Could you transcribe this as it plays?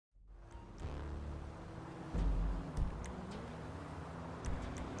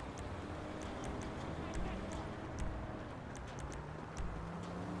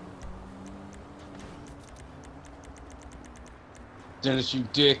Dennis, you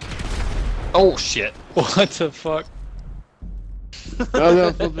dick. Oh shit! What the fuck? Oh,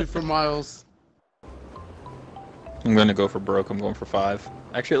 that's supposed to be for Miles. I'm gonna go for broke. I'm going for 5.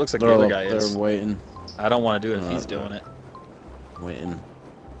 Actually, it looks like the other guy is. They're waiting. I don't want to do it if he's doing it. Waiting.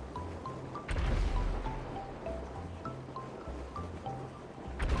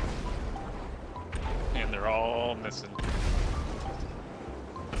 And they're all missing.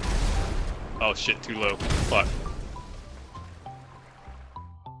 Oh shit, too low. Fuck.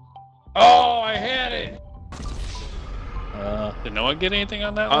 Oh, I had it. Did no one get anything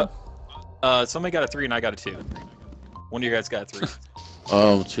on that one? Somebody got a 3 and I got a 2. One of you guys got a 3.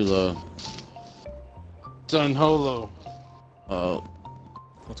 Oh, too low. Done holo. Oh.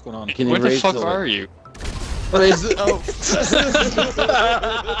 What's going on? Can you Where the raise fuck the- are you? Raise it. Oh.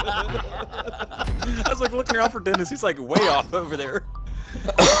 I was like looking around for Dennis. He's like way off over there.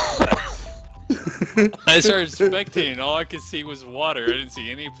 I started spectating. All I could see was water. I didn't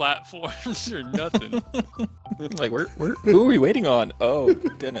see any platforms or nothing. Like who are we waiting on? Oh,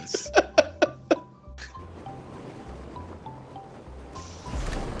 Dennis.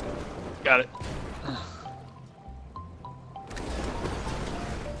 Got it.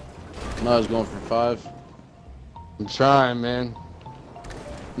 No, I was going for 5. I'm trying, man.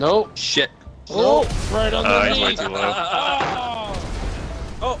 Nope. Shit. Oh, right on the He's way knee. too low.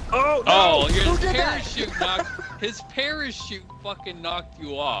 Oh. Oh, his parachute fucking knocked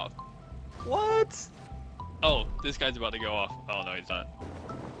you off. What? Oh, this guy's about to go off. Oh no, he's not.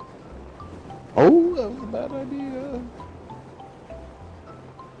 Oh, that was a bad idea.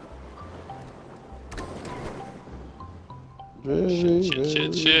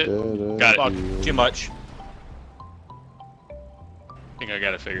 Shit. Got it. Fuck. Too much. I think I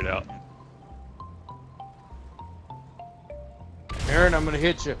got it figured out. Aaron, I'm gonna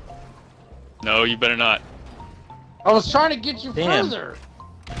hit you. No, you better not. I was trying to get you Damn. further.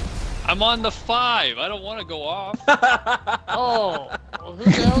 I'm on the 5. I don't want to go off. Oh, well, who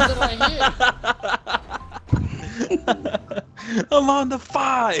the hell did I hit? I'm on the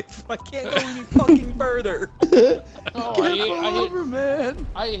 5. I can't go any fucking further. Oh, man.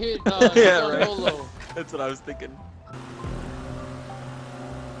 I hit Yeah, Done right. Holo. That's what I was thinking.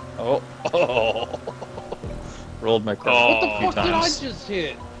 Oh. Rolled my car What the Oh, a few fuck did I times. just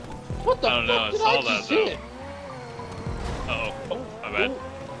hit? What the I don't know, fuck I did saw I that, just though. hit? Uh-oh. Oh, my bad.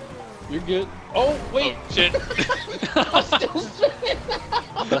 You're good. Oh, wait. Oh, shit. I'm still sitting.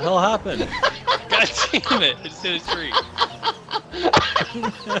 What the hell happened? God damn it. I just hit a tree.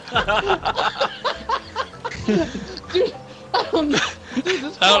 Dude, I don't know. Dude,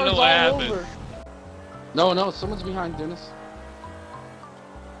 this I don't know car's what all happened. over. No, someone's behind Dennis.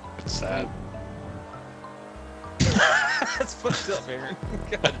 It's sad. That's fucked up, Aaron.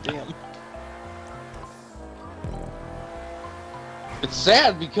 God damn. It's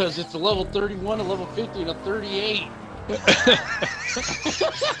sad because it's a level 31, a level 50, and a 38.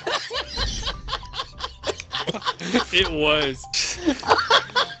 It was.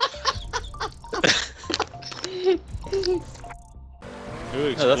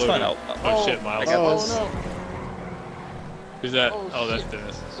 Ooh, No, that's fine. exploded. I'll Oh shit, Miles. I got Oh this. no. Who's that? Oh, Oh, that's shit.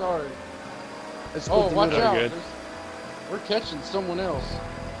 Dennis. Sorry. It's Oh, watch They're out. good. We're catching someone else.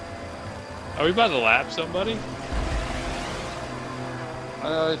 Are we about to lap somebody?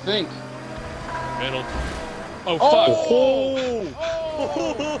 I think. Middle. Oh, Oh! fuck.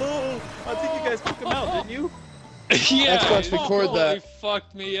 Oh! I think you guys took him out, didn't you? Yeah, Xbox, it record totally that.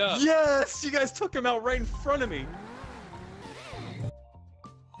 fucked me up. Yes! You guys took him out right in front of me.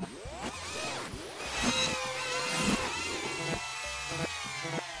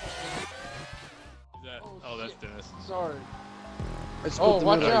 Who's that? Oh, that's shit. Dennis. Sorry. It's Oh,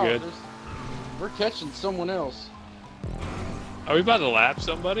 watch They're out. good. We're catching someone else. Are we about to lap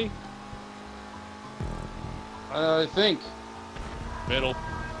somebody? I think. Middle.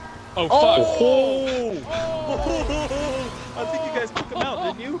 Oh, Oh! fuck. I think you guys took him out,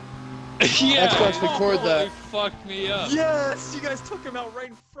 didn't you? Yeah, Xbox, it record totally that. fucked me up. Yes! You guys took him out right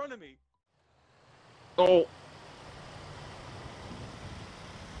in front of me. Oh.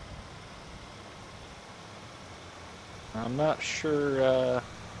 I'm not sure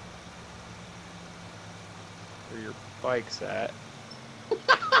where your bike's at.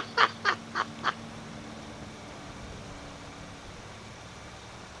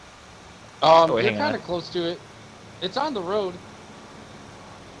 Oh, wait, You're hang kind on. of close to it. It's on the road.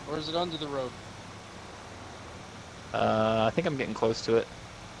 Or is it under the road? I think I'm getting close to it.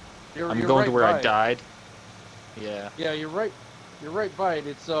 You're I'm you're going right to where by I it. died. Yeah. Yeah, you're right. You're right by it.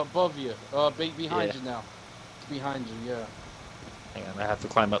 It's above you. Behind Yeah. you now. It's behind you. Yeah. Hang on, I have to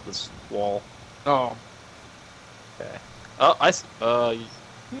climb up this wall. Oh. Okay. Oh,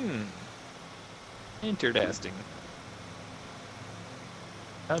 interesting.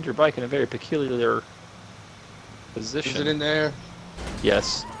 Found your bike in a very peculiar position. Is it in there?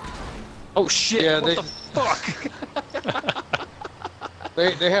 Yes. Oh shit! Yeah, what the fuck?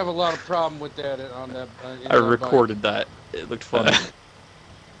 They have a lot of problem with that on that. I recorded that. It looked funny.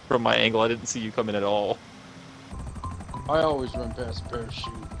 From my angle, I didn't see you coming at all. I always run past a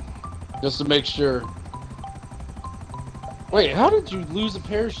parachute just to make sure. Wait, how did you lose a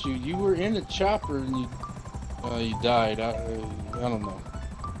parachute? You were in a chopper and you died. I don't know.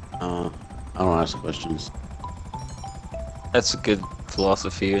 I don't ask questions. That's a good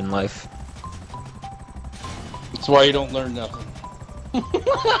philosophy in life. That's why you don't learn nothing.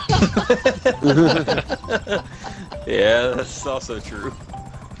 Yeah, that's also true.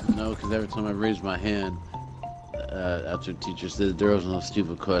 No, because every time I raised my hand, after teacher said there was no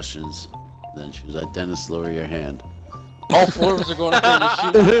stupid questions, then she was like, Dennis, lower your hand. All four of us are going up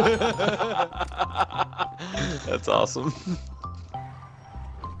there to shoot. That's awesome.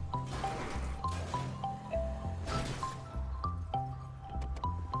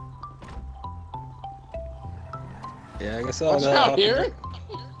 Yeah, I guess I'll Watch out here.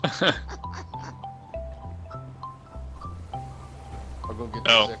 I'll go get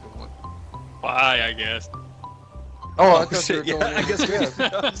the Oh. second one. Why, I guess. Oh, I thought you were shit, going yeah, I guess we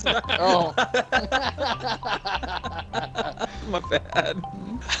Oh. My bad.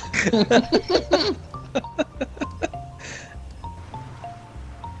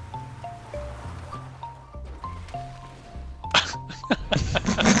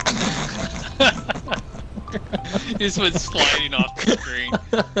 He just went sliding off the screen.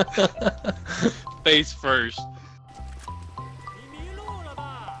 Face first.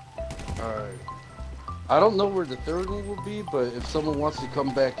 Alright. I don't know where the third one will be, but if someone wants to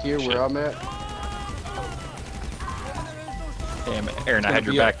come back here Shit. where I'm at, Damn it, Aaron, I Gonna had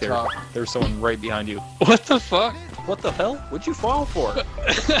your be back up there. top. There's someone right behind you. What the fuck? What the hell? What'd you fall for? What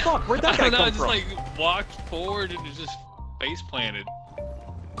the fuck? Where'd that I guy don't know, I come just from? like walked forward and it just face planted.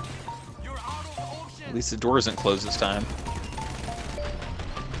 At least the door isn't closed this time.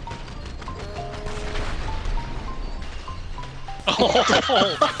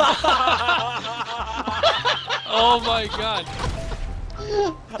 Oh my god.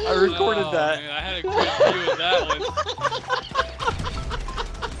 I recorded Oh, that. Man, I had a good view of that one.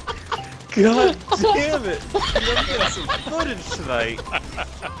 God damn it! I'm getting some footage tonight.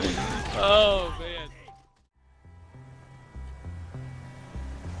 Oh man.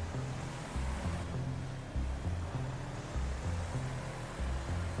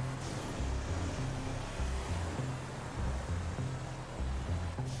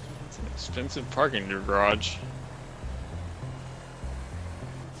 It's an expensive parking garage.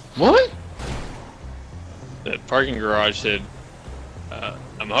 what? The parking garage said,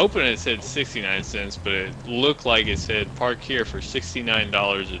 I'm hoping it said 69 cents, but it looked like it said park here for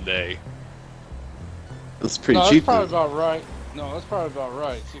 $69 a day. That's pretty No, cheap. that's probably Though. about right. No, that's probably about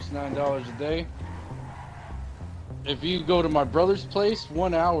right. $69 a day. If you go to my brother's place,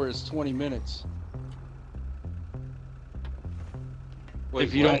 1 hour is 20 minutes. Wait,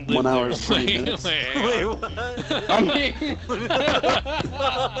 if you what? don't live 1 hour there. is 20 minutes. hang Wait, on. what? I mean,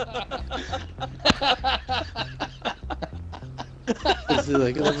 Is it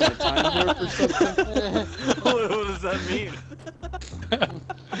like a little time warp or something? What does that mean?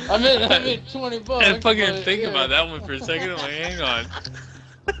 I meant 20 bucks. I fucking but, think yeah. about that one for a second. I'm like, hang on.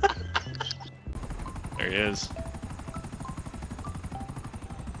 There he is.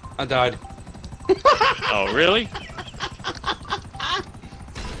 I died. Oh, really?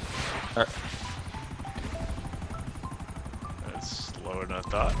 That's slower than I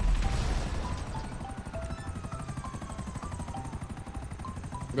thought.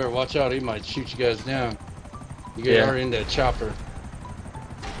 Better watch out, he might shoot you guys down. You guys Yeah. are in that chopper.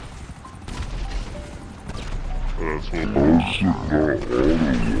 That's what most of the auto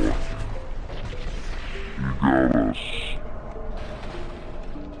war. You got us.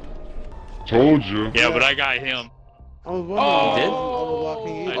 Told you. Yeah, but I got him. I was wondering. Oh, did? Auto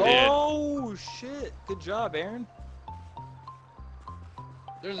blocking I either. did. Oh shit! Good job, Aaron.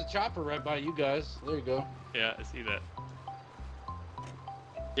 There's a chopper right by you guys. There you go. Yeah, I see that.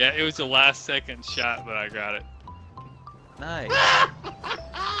 Yeah, it was the last second shot, but I got it. Nice.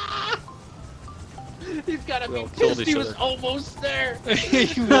 He's gotta We be all killed pissed. each He was other. almost there. He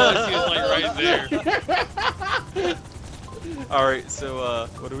was like right there. All right, so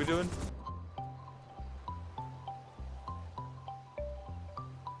what are we doing?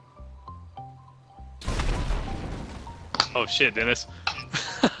 Oh shit, Dennis.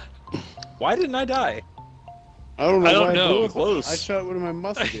 Why didn't I die? I don't know. I don't why know. blew up. Close. I shot it with my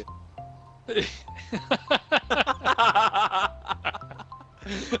musket.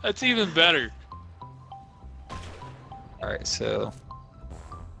 That's even better. Alright, so...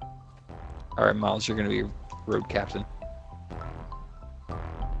 Alright, Miles, you're gonna be road captain.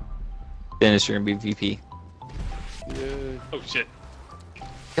 Dennis, you're gonna be VP. Yeah. Oh shit.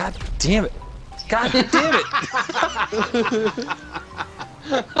 God damn it! God damn it!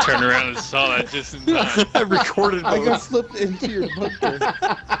 Turned around and saw that just in time. I recorded I got both. slipped into your bunker.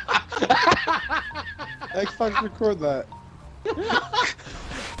 Xbox, record that.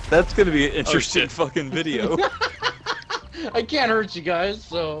 That's gonna be an interesting shit. fucking video. I can't hurt you guys,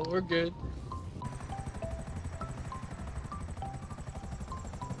 so we're good.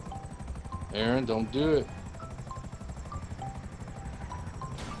 Aaron, don't do it.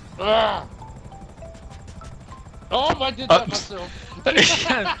 Ah! Oh, I did that myself. I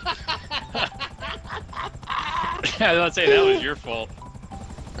was about to say that was your fault.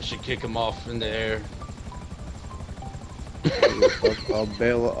 I should kick him off in the air. I'll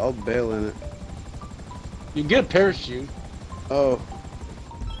bail. I'll bail in it. You can get a parachute. Oh.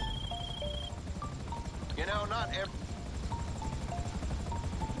 You know, not every.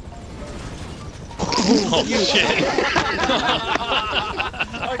 Oh shit.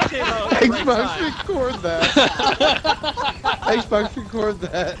 Xbox, record that. Xbox, record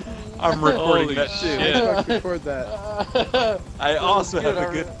that. I'm recording Holy that too. shit. Xbox, record that. I also have a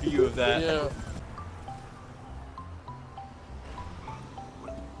Get good our- view of that. Yeah.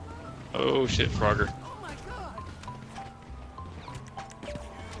 Oh shit, Frogger.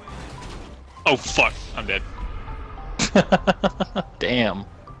 Oh fuck, I'm dead. Damn.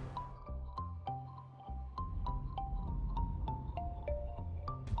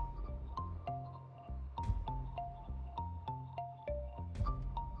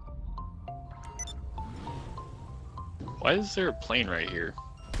 Why is there a plane right here?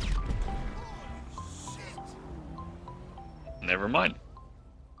 Never mind.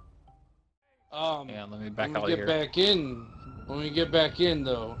 Hang on, let me back when out we of get here. back in, when we get back in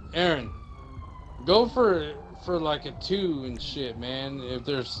though, Aaron, go for like a 2 and shit, man. If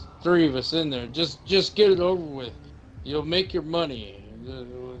there's 3 of us in there, just get it over with. You'll make your money.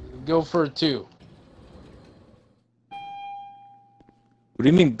 Go for a 2. What do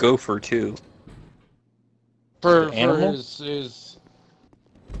you mean go for 2? For Animal? his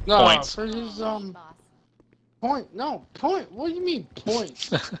no, Points. for his point. No point. What do you mean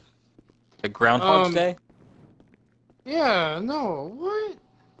points? A Groundhog Day? Yeah, no. What?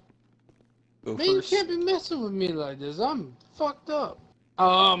 Go Man, you first. can't be messing with me like this. I'm fucked up.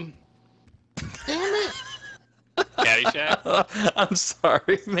 Damn it. Caddyshack? I'm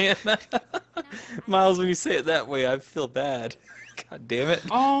sorry, man. Miles, when you say it that way, I feel bad. God damn it.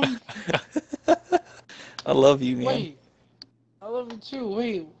 I love you, man. Wait. I love you too.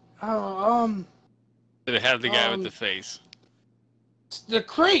 Wait. Did it have the guy with Um, the face? The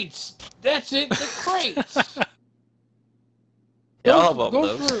crates. That's it. The crates. Yeah, I'll have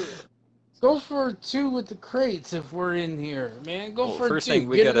go those. go for a 2 with the crates if we're in here, man. Go Well, for first a 2. thing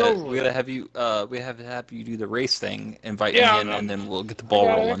we Get it gotta over we with. gotta have you we have to have you do the race thing, invite Yeah, me in, I know. and then we'll get the ball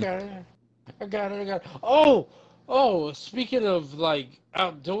rolling. I got it. Oh, speaking of like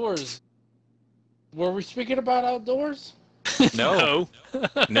outdoors, were we speaking about outdoors? No,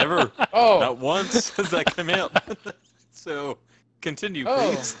 never, Oh, not once has that come out. So continue,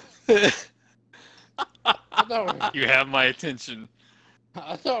 Oh. please. I thought You have my attention. we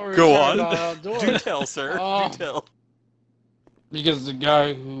were Go talking on. about outdoors. Do tell, sir. Oh. Do tell. Because the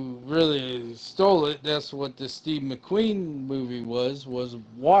guy who really stole it, that's what the Steve McQueen movie was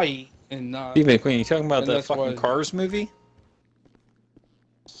white and not Steve McQueen, you talking about And the that's fucking why- Cars movie?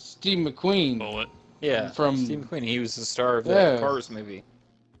 Steve McQueen. Bullet. Yeah, From- Steve McQueen. He was the star of Yeah. the Cars movie.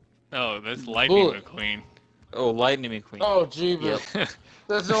 No, that's Lightning Bullet. McQueen. Oh, Lightning McQueen. Oh, jeebus.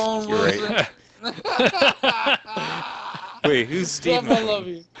 That's Owen You're right. Wilson. Wait, who's Steve Steph, I McQueen? love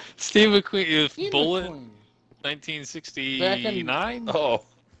you. Steve McQueen is Steve Bullet, McQueen. 1969? Oh.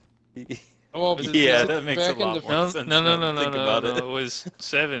 Well, Yeah, that makes back a lot in the- more No, sense. no, now no, that no, I no, think no, about no. it. It was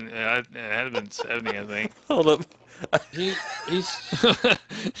 7. It had been 70, I think. Hold up. He's.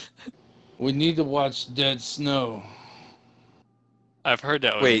 We need to watch Dead Snow. I've heard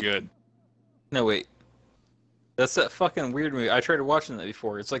that was Wait. good. No, wait. That's that fucking weird movie. I tried watching that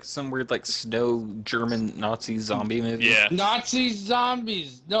before. It's like some weird, like, snow German Nazi zombie movie. Yeah. Nazi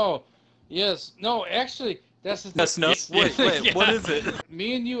zombies. No. Yes. No. Actually, that's the thing. That's no. Wait, Yeah. what is it?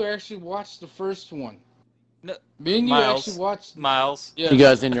 Me and you actually watched the first one. No, Me and you Miles. actually watched. Miles. Yeah. You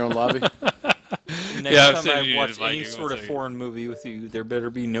guys in your own lobby? Next Yeah, I've time seen I you watch just like any you sort of say. foreign movie with you, there better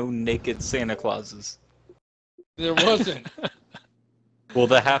be no naked Santa Clauses. There wasn't. Well,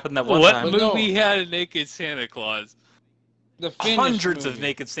 that happened that one What time. But no. movie had a naked Santa Claus? The Finnish Hundreds of movie.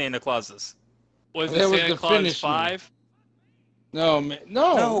 naked Santa Clauses. Was That it was Santa the Claus Finnish movie. 5? No, man.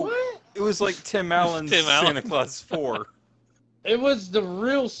 No. No. What? It was like Tim Allen's Tim Allen. Santa Claus 4. It was the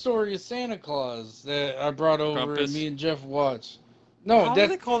real story of Santa Claus that I brought over Krampus? and me and Jeff watched. No, How do they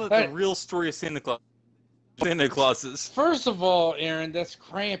that call it that- the real story of Santa Claus? Santa Clauses. first of all, Aaron, that's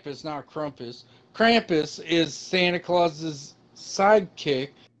Krampus, not Crumpus. Krampus is Santa Claus's sidekick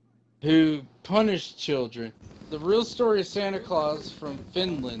who punished children. The real story of Santa Claus from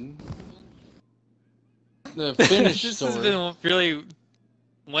Finland. The Finnish This story. has been really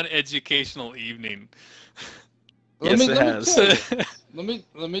one educational evening. Yes, it let has. Me tell you,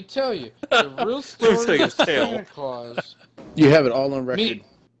 let me tell you. The real story tell you of his tale. Santa Claus. You have it all on record. Me,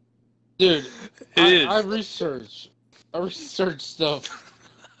 dude, It I is. research stuff.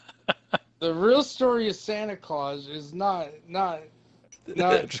 The real story of Santa Claus is not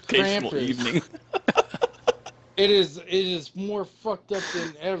Educational Krampus. evening. It is more fucked up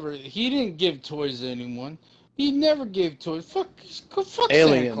than ever. He didn't give toys to anyone. He never gave toys. Fuck Santa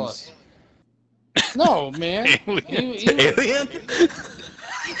Aliens. Claus. No, man. Aliens. He- Alien?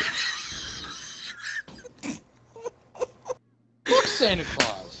 Fuck Santa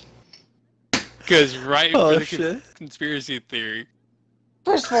Claus. Because right Oh, for the shit. conspiracy theory.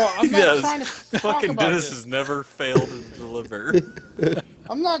 First of all, I'm not Yes. trying to talk Fucking about Dennis this. has never failed to deliver.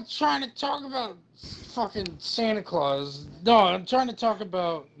 I'm not trying to talk about fucking Santa Claus. No, I'm trying to talk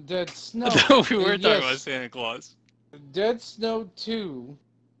about Dead Snow. we were And talking about yes, Santa Claus. Dead Snow 2,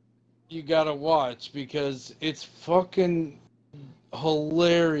 you gotta watch because it's fucking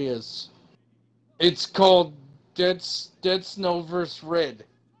hilarious. It's called Dead Snow vs. Red.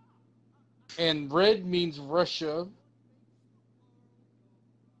 And red means Russia.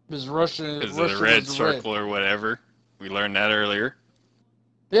 Because Russia Is Russia it a red was circle or whatever? We learned that earlier.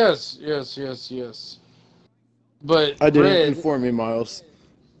 Yes. But I didn't red, inform you, Miles.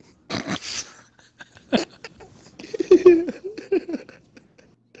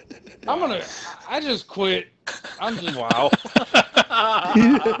 I just quit. I'm just Wow.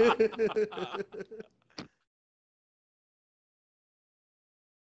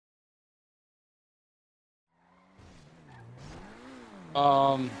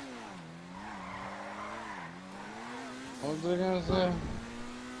 What was I gonna say?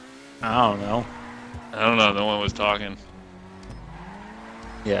 I don't know. I don't know. No one was talking.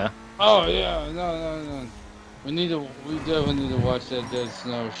 Yeah. Oh yeah, no. We definitely need to watch that Dead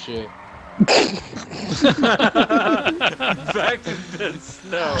Snow shit. Back to Dead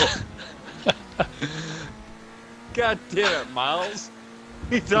Snow. God damn it, Miles.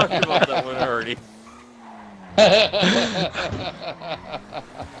 We talked about that one already.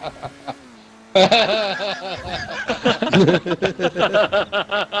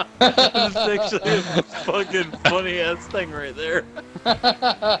 That's actually a fucking funny ass thing right there.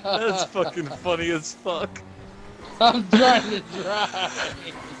 That's fucking funny as fuck. I'm trying to drive.